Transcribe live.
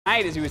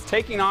Night as he was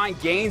taking on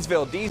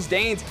Gainesville. These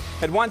Danes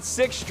had won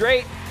 6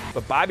 straight,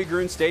 but Bobby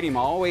Gruen Stadium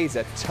always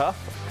a tough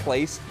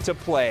place to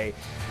play.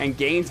 And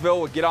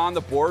Gainesville would get on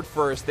the board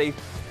first. They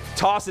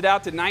toss it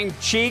out to 9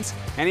 Cheeks,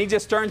 and he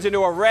just turns into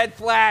a red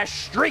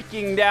flash,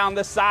 streaking down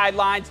the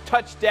sidelines.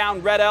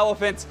 Touchdown, Red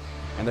Elephants.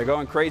 And they're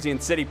going crazy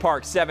in City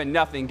Park,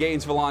 7-0,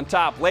 Gainesville on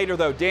top. Later,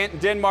 though,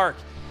 Denmark,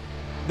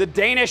 the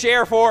Danish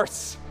Air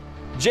Force,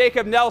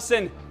 Jacob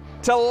Nelson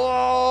to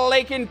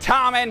Laken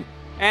Tommen,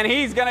 and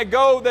he's going to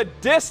go the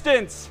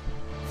distance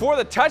for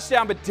the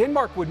touchdown, but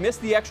Denmark would miss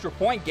the extra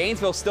point.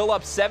 Gainesville still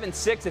up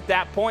 7-6 at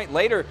that point.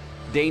 Later,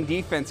 Dane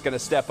defense going to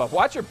step up.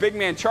 Watch your big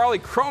man, Charlie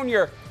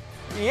Cronier.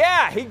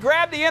 Yeah, he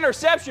grabbed the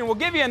interception. We'll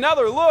give you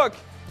another look.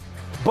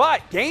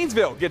 But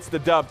Gainesville gets the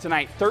dub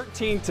tonight,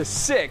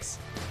 13-6,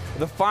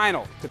 the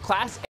final. The Class